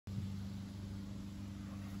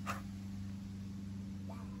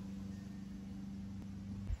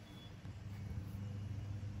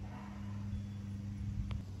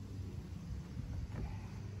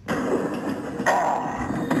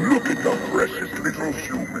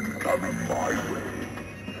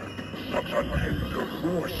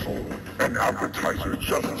appetizer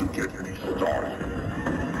just to get me started.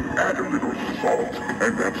 Add a little salt,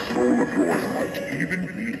 and that soul of yours might even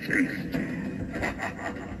be tasty.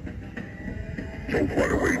 Don't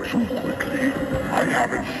run away too quickly. I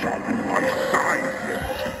haven't sharpened my sides yet.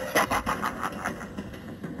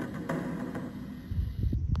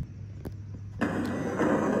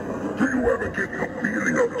 Do you ever get the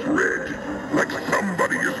feeling of dread? Like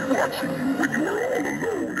somebody is watching you when you are all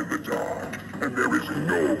alone in the dark, and there is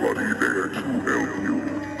nobody there to help you.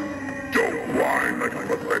 Don't whine like a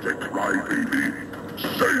pathetic crybaby.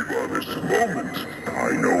 Savor this moment.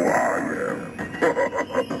 I know I am.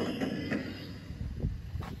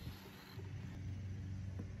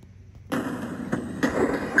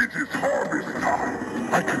 It is harvest time.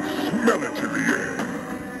 I can smell it in the air.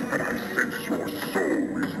 And I sense your soul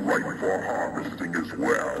is ripe for harvesting as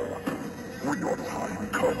well. When your time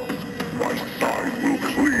comes, my scythe will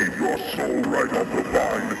cleave your soul right off the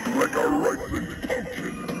vine like a ripened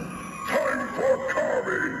pumpkin. Time for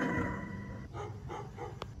carving!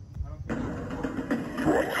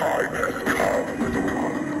 Your time has come, little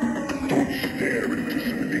one. Don't stare in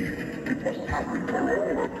disbelief. It must happen for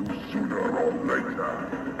all of you sooner or later.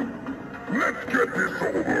 Let's get this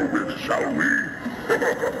over with, shall we?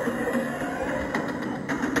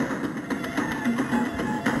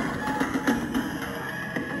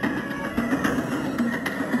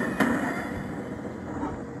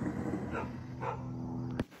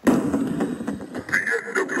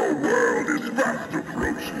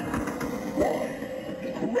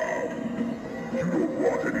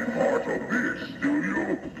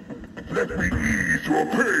 Let me ease your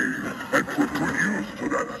pain and put good use to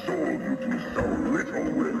that soul you do so little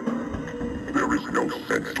with. There is no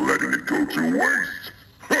sense letting it go to waste.